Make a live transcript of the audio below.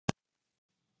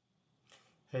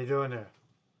How you doing there?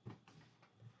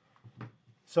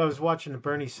 So I was watching the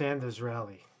Bernie Sanders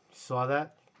rally. You saw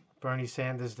that? Bernie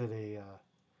Sanders did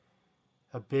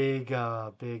a big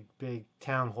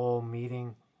town hall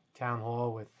meeting, town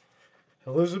hall with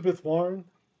Elizabeth Warren.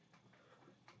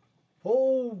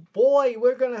 Oh boy,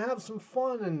 we're gonna have some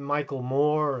fun, and Michael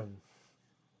Moore and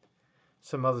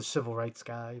some other civil rights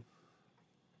guy.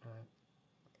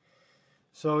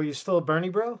 So you still a Bernie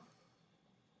bro?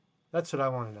 That's what I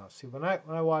want to know. See, when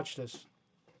I watch this,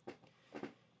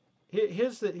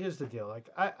 here's the deal. Like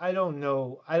I don't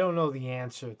know the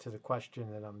answer to the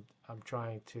question that I'm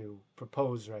trying to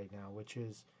propose right now, which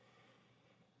is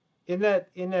in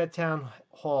that town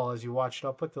hall as you watch it.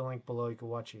 I'll put the link below. You can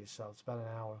watch it yourself. It's about an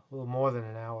hour, a little more than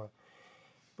an hour.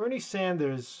 Bernie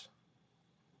Sanders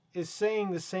is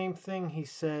saying the same thing he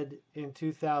said in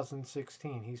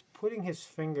 2016. He's putting his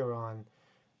finger on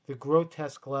the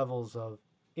grotesque levels of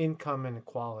income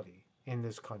inequality in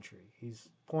this country. He's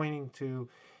pointing to,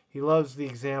 he loves the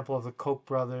example of the Koch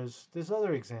brothers. There's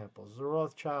other examples. The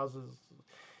Rothschilds,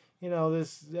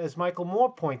 there's, as Michael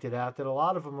Moore pointed out, that a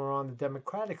lot of them are on the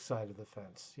Democratic side of the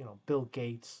fence. Bill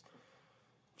Gates,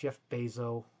 Jeff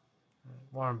Bezos,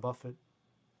 Warren Buffett.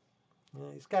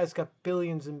 These guys got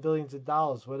billions and billions of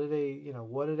dollars. What are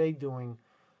they doing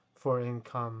for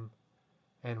income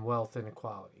and wealth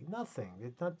inequality? Nothing.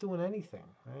 They're not doing anything,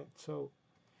 right? So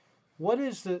what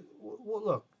is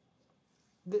look,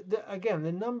 again,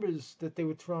 the numbers that they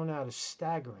were thrown out is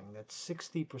staggering. That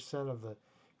 60% of the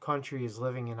country is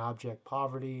living in abject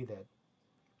poverty.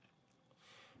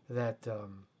 That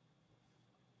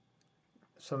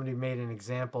somebody made an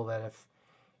example that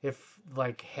if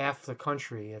like half the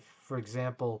country, if for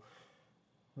example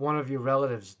one of your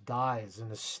relatives dies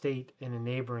in a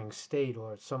neighboring state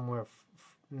or somewhere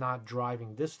not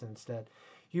driving distance, that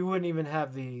you wouldn't even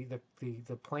have the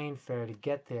plane fare to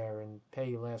get there and pay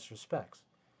your last respects.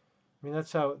 I mean,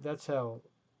 that's how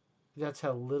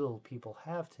little people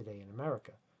have today in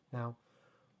America. Now,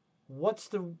 what's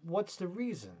the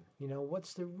reason?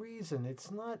 What's the reason? It's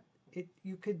not it.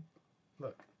 You could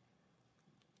look.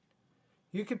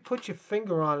 You could put your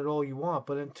finger on it all you want,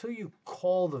 but until you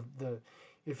call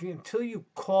until you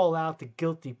call out the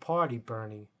guilty party,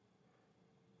 Bernie,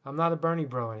 I'm not a Bernie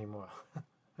bro anymore.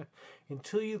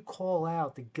 Until you call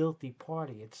out the guilty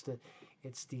party, it's the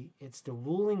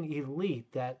ruling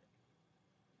elite that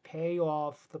pay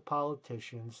off the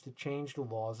politicians to change the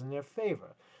laws in their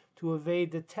favor, to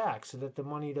evade the tax so that the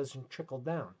money doesn't trickle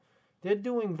down. They're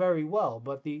doing very well,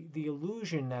 but the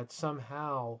illusion that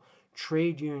somehow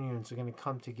trade unions are going to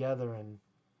come together and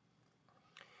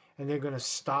they're going to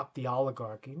stop the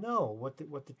oligarchy. No, what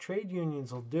the trade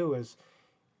unions will do is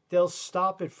they'll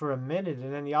stop it for a minute,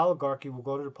 and then the oligarchy will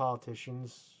go to the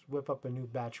politicians, whip up a new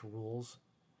batch of rules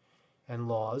and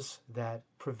laws that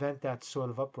prevent that sort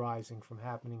of uprising from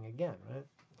happening again, right?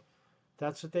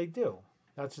 That's what they do.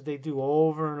 That's what they do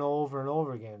over and over and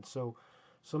over again. So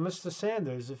Mr.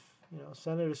 Sanders, if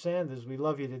Senator Sanders, we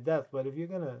love you to death, but if you're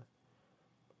going to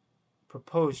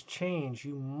propose change,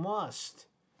 you must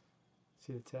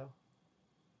see the tail.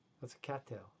 That's a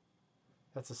cattail.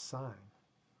 That's a sign.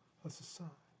 That's a sign.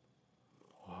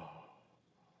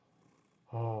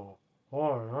 Oh,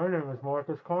 oh, my name is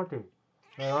Marcus Conte,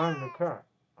 and I'm the cat.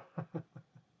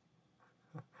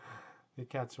 The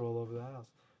cats are all over the house.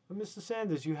 But Mr.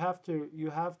 Sanders, you have to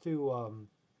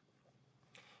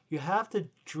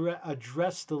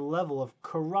address the level of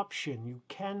corruption. You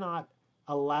cannot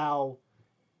allow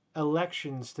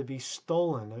elections to be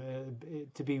stolen,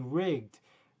 to be rigged,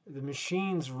 the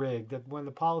machines rigged. That when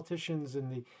the politicians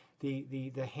and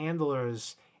the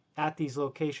handlers at these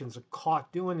locations are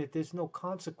caught doing it, there's no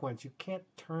consequence. You can't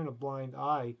turn a blind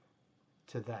eye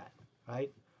to that, right?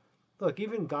 Look,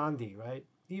 even Gandhi, right?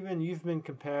 Even you've been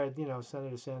compared,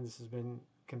 Senator Sanders has been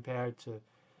compared to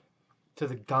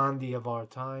the Gandhi of our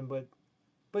time,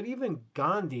 but even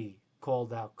Gandhi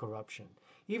called out corruption.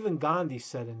 Even Gandhi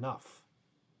said enough,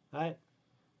 right?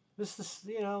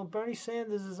 Bernie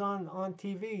Sanders is on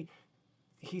TV.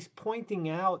 He's pointing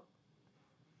out,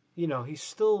 he's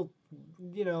still,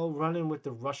 running with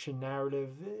the Russian narrative.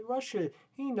 Russia,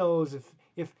 he knows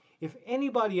if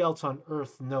anybody else on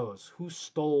earth knows who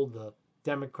stole the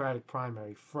Democratic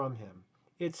primary from him,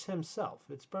 it's himself.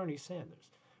 It's Bernie Sanders.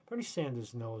 Bernie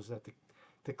Sanders knows that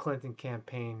the Clinton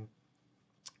campaign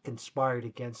conspired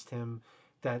against him,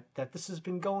 that this has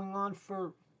been going on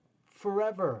for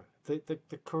forever. The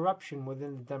corruption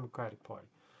within the Democratic Party.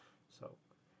 So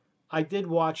I did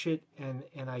watch it, and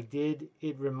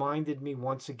it reminded me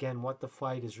once again what the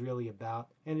fight is really about,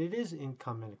 and it is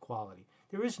income inequality.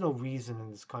 There is no reason in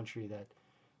this country that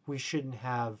we shouldn't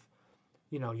have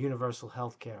universal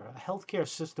health care, a healthcare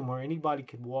system where anybody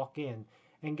could walk in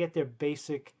and get their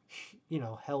basic,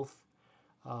 health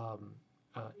um,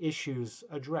 issues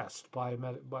addressed by a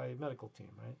medical team,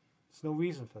 right? There's no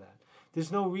reason for that.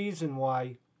 There's no reason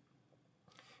why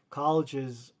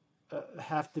colleges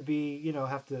have to be,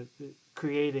 have to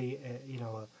create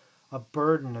a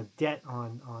burden, a debt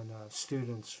on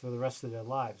students for the rest of their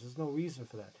lives. There's no reason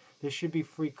for that. There should be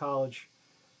free college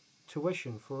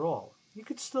tuition for all. You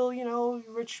could still,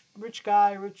 rich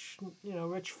guy, rich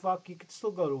fuck. You could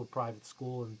still go to a private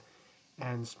school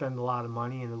and spend a lot of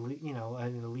money in an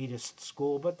elitist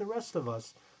school. But the rest of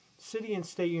us, city and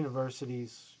state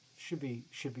universities should be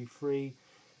free.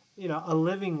 A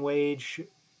living wage.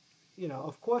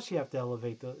 Of course you have to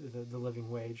elevate the living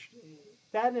wage.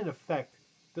 That in effect,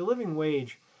 the living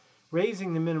wage,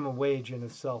 raising the minimum wage in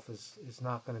itself is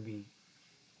not going to be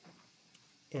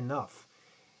enough.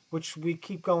 Which we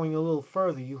keep going a little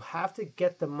further. You have to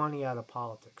get the money out of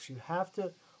politics. You have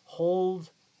to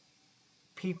hold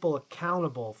people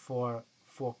accountable for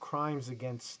crimes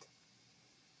against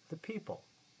the people.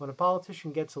 When a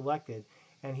politician gets elected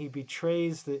and he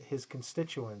betrays his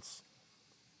constituents,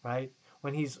 right?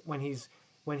 When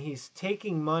he's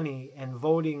taking money and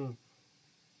voting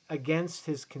against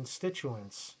his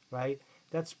constituents, right?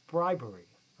 That's bribery,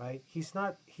 right? He's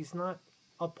not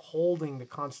upholding the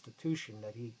Constitution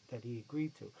that he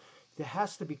agreed to. There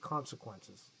has to be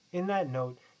consequences. In that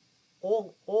note,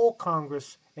 all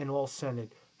Congress and all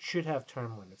Senate should have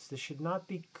term limits. There should not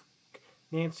be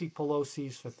Nancy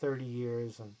Pelosi's for 30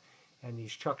 years and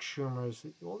these Chuck Schumers.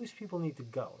 All these people need to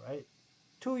go, right?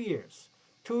 2 years.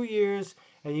 2 years,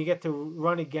 and you get to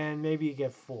run again. Maybe you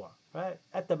get 4, right?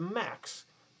 At the max,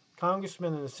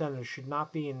 congressmen and the senators should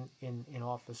not be in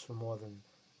office for more than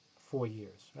 4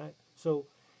 years, right? So,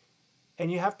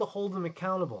 and you have to hold them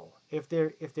accountable. If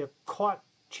they're caught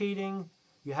cheating,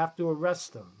 you have to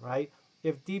arrest them, right?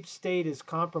 If deep state is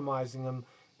compromising them,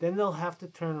 then they'll have to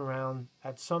turn around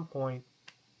at some point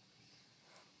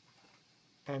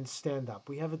and stand up.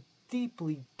 We have a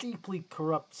deeply, deeply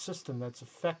corrupt system that's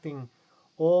affecting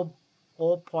all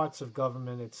parts of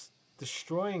government. It's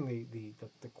destroying the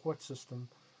court system.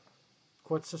 The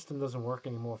court system doesn't work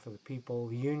anymore for the people.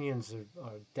 The unions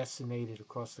are decimated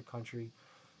across the country.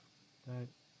 Right?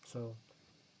 So,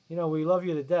 we love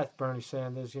you to death, Bernie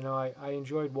Sanders. I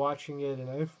enjoyed watching it,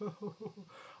 and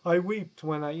I wept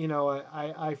when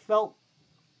I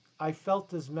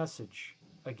felt his message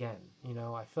again.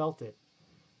 I felt it,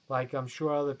 like I'm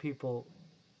sure other people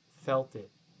felt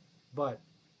it, but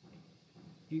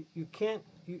you can't.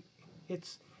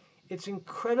 It's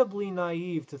incredibly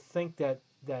naive to think that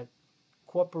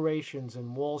corporations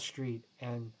and Wall Street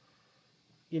and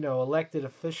elected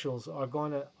officials are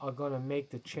gonna make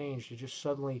the change to just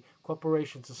suddenly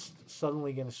corporations are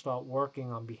suddenly going to start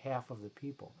working on behalf of the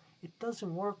people. It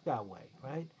doesn't work that way,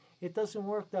 right? It doesn't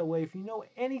work that way. If you know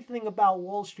anything about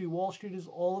Wall Street is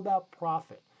all about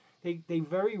profit. They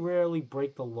very rarely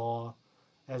break the law,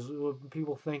 as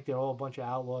people think they're all a bunch of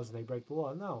outlaws and they break the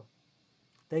law. No,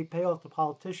 they pay off the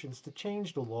politicians to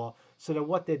change the law so that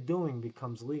what they're doing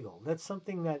becomes legal. That's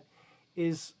something that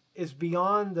is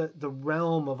beyond the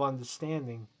realm of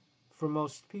understanding for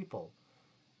most people.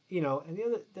 And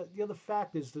the other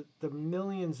fact is that the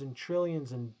millions and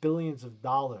trillions and billions of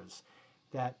dollars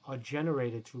that are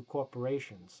generated through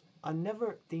corporations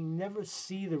they never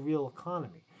see the real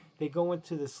economy. They go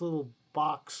into this little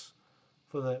box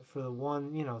for the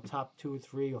one, top 2 or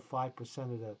 3 or 5%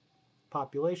 of the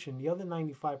population. The other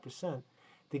 95%,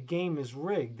 the game is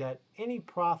rigged that any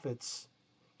profits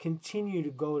continue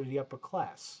to go to the upper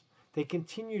class. They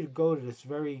continue to go to this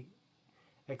very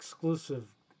exclusive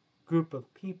group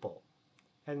of people.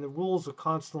 And the rules are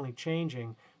constantly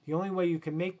changing. The only way you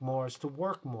can make more is to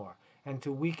work more and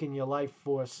to weaken your life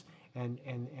force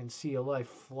and see your life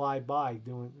fly by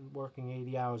working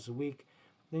 80 hours a week.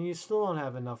 Then you still don't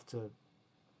have enough to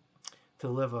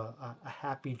live a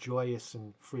happy, joyous,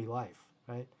 and free life,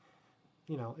 right?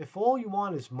 If all you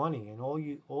want is money and all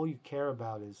you care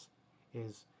about is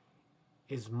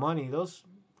money, those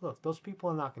people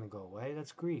are not going to go away.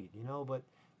 That's greed, but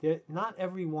not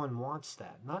everyone wants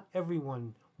that. Not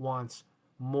everyone wants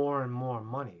more and more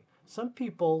money. Some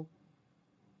people,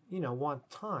 want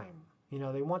time.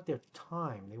 They want their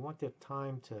time. They want their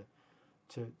time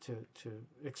to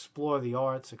explore the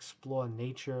arts, explore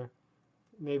nature,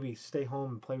 maybe stay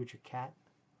home and play with your cat.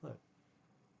 Look,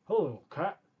 hello,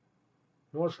 cat.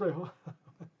 You want to stay home?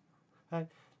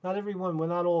 Not everyone. We're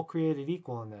not all created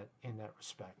equal in that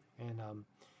respect. And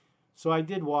so I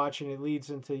did watch, and it leads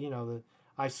into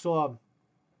I saw.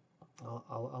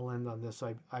 I'll end on this.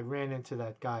 I ran into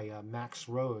that guy Max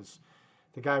Rose,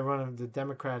 the guy running, the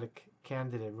Democratic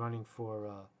candidate running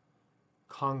for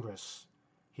Congress.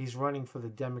 He's running for the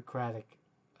Democratic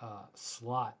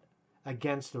slot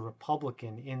against a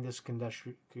Republican in this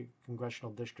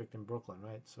congressional district in Brooklyn,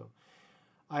 right? So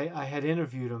I had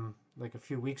interviewed him like a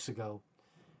few weeks ago,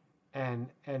 and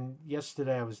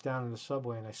yesterday I was down in the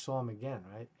subway and I saw him again,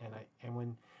 right?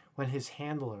 And when his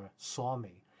handler saw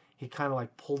me, he kind of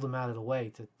like pulled him out of the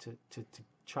way to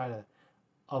try to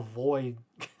avoid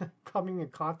coming in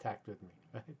contact with me,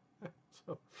 right?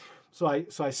 So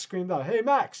I screamed out, "Hey,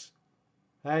 Max!"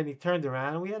 And he turned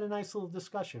around and we had a nice little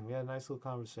discussion. We had a nice little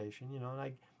conversation, you know.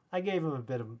 And I gave him a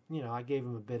bit of, you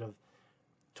know,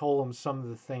 told him some of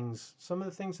the things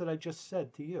that I just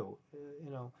said to you. You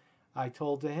know, I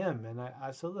told to him, and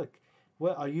I said, look,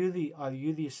 well, are you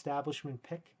the establishment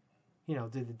pick? You know,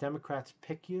 did the Democrats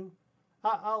pick you?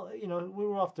 I'll, you know, we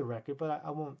were off the record, but I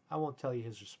won't tell you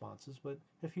his responses. But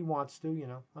if he wants to, you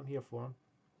know, I'm here for him.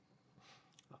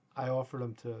 I offered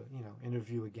him to, you know,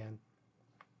 interview again.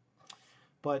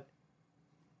 But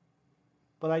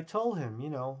I told him, you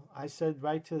know, I said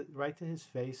right to his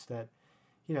face that,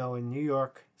 you know, in New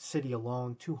York City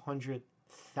alone,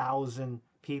 200,000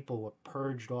 people were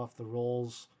purged off the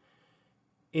rolls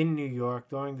in New York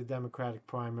during the Democratic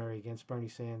primary against Bernie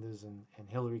Sanders and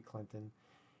Hillary Clinton.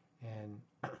 And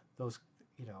those,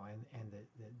 you know, and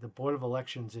the Board of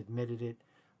Elections admitted it.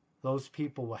 Those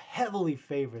people were heavily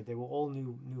favored. They were all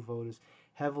new voters,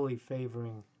 heavily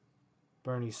favoring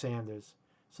Bernie Sanders.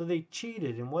 So they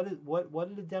cheated. And what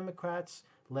did the Democrats,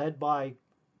 led by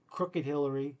crooked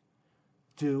Hillary,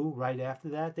 do right after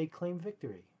that? They claim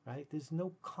victory, right? There's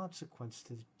no consequence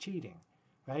to the cheating,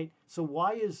 right? So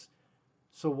why is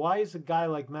a guy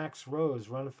like Max Rose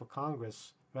running for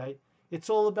Congress, right? It's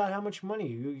all about how much money.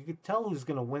 You could tell who's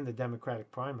going to win the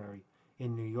Democratic primary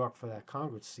in New York for that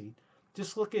Congress seat.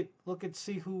 Just look at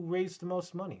see who raised the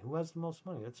most money, who has the most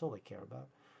money. That's all they care about.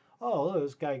 Oh, look,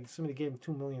 this guy, somebody gave him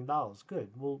 $2 million. Good.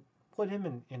 We'll put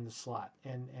him in the slot,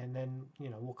 and then, you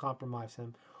know, we'll compromise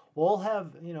him. All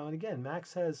have, you know, and again,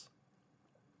 Max has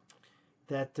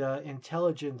that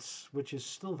intelligence, which is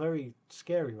still very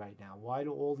scary right now. Why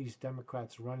do all these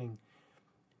Democrats running,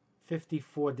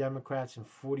 54 Democrats in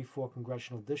 44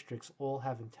 congressional districts, all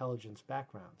have intelligence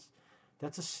backgrounds?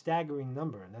 That's a staggering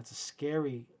number, and that's a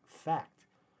scary fact.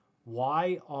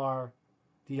 Why are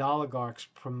the oligarchs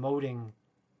promoting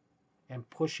and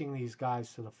pushing these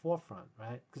guys to the forefront,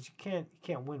 right? Because you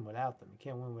can't win without them. You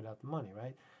can't win without the money,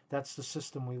 right? That's the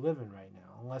system we live in right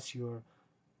now, unless you're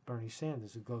Bernie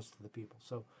Sanders, who goes to the people.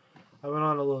 So I went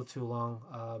on a little too long.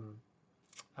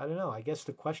 I don't know. I guess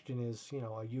the question is, you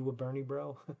know, are you a Bernie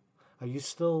bro? Are you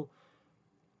still?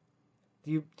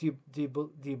 Do you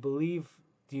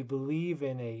believe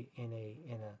in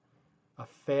a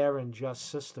fair and just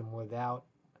system without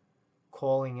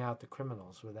calling out the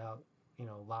criminals, without, you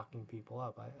know, locking people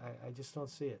up? I just don't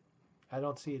see it. I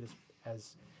don't see it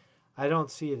as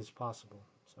possible.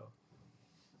 So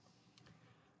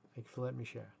thank you for letting me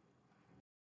share.